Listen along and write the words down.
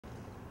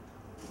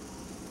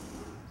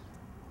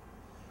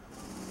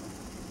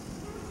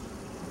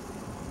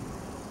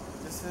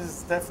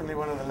This is definitely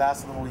one of the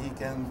last of the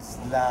Mohicans,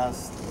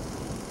 last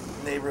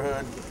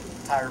neighborhood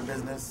tire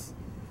business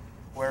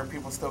where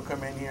people still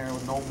come in here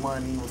with no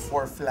money, with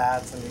 4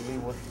 flats, and they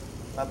leave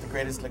with not the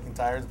greatest looking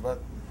tires,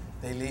 but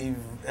they leave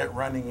it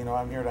running. You know,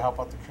 I'm here to help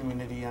out the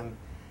community, and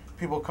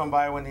people come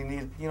by when they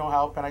need, you know,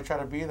 help, and I try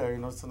to be there. You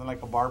know, something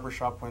like a barber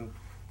shop, when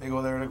they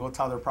go there to go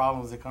tell their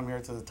problems, they come here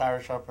to the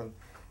tire shop, and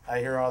I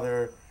hear all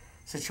their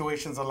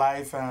situations of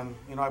life, and,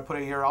 you know, I put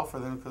a year out for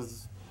them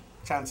because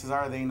chances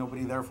are there ain't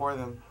nobody there for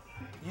them.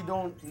 You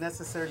don't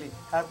necessarily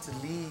have to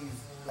leave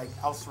like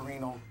El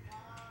Sereno.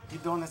 You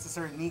don't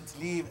necessarily need to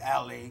leave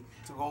LA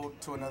to go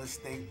to another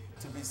state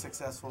to be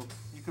successful.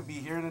 You could be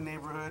here in the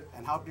neighborhood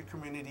and help your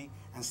community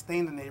and stay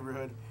in the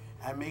neighborhood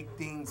and make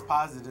things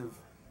positive.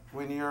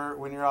 When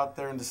you're out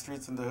there in the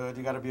streets in the hood,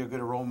 you got to be a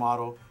good role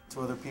model to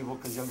other people,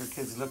 because younger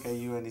kids look at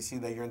you and they see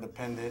that you're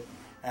independent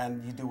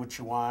and you do what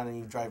you want, and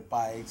you drive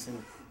bikes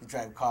and you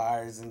drive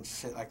cars and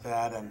shit like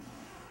that. And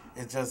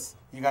it's just,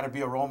 you got to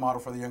be a role model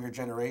for the younger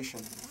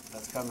generation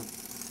that's coming.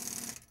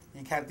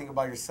 You can't think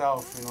about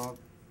yourself, you know.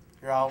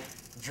 You're out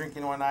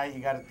drinking one night,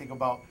 you got to think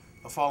about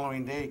the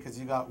following day, because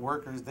you got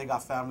workers, they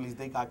got families,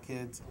 they got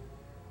kids.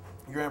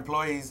 Your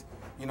employees,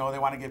 you know, they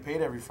want to get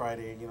paid every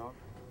Friday, you know.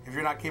 If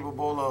you're not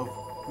capable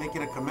of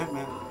making a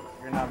commitment,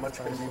 you're not much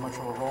going to be much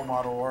of a role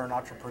model or an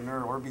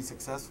entrepreneur or be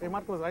successful. Hey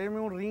Marcos,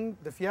 háyame un ring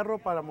de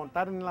fierro para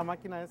montar en la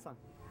máquina esa.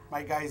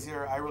 My guys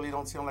here, I really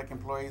don't see them like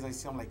employees, I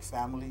see them like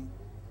family.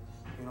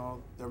 You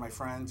know, they're my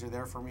friends, they're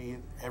there for me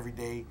every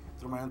day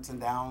through my ups and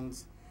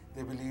downs.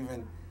 They believe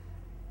in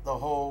the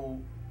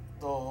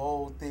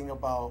whole thing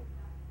about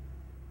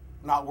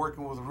not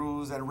working with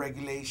rules and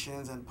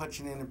regulations and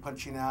punching in and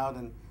punching out.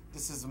 And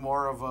this is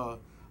more of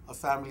a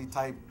family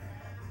type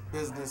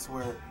business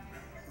where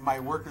my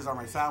workers are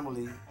my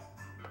family.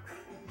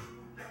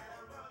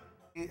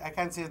 I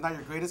can't say it's not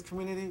your greatest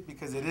community,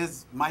 because it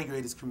is my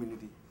greatest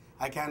community.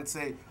 I can't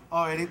say,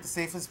 oh, it ain't the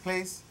safest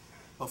place,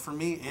 but for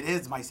me, it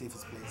is my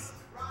safest place.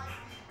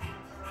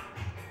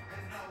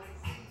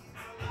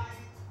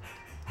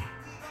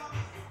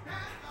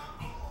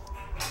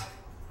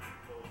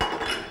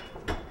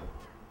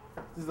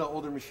 This is an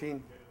older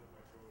machine.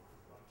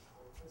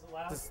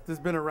 This has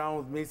been around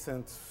with me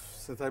since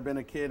I've been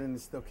a kid, and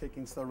it's still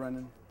kicking, still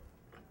running.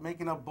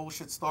 Making up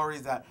bullshit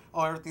stories that,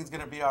 oh, everything's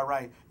gonna be all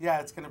right. Yeah,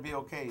 it's gonna be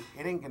okay.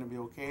 It ain't gonna be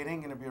okay. It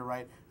ain't gonna be all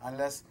right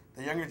unless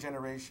the younger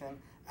generation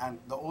and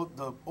the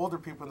older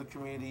people in the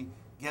community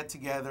get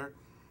together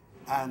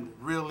and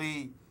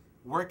really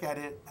work at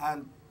it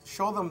and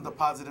show them the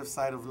positive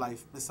side of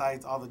life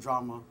besides all the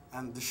drama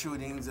and the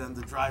shootings and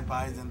the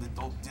drive-bys and the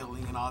dope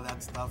dealing and all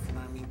that stuff, you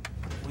know what I mean?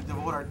 We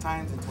devote our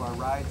times into our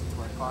rides,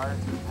 into our cars,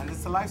 and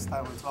it's a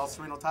lifestyle. It's all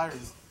Sereno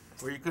Tires,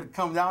 where you could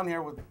come down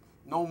here with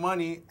no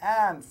money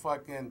and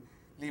fucking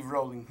leave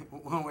rolling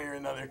one way or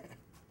another.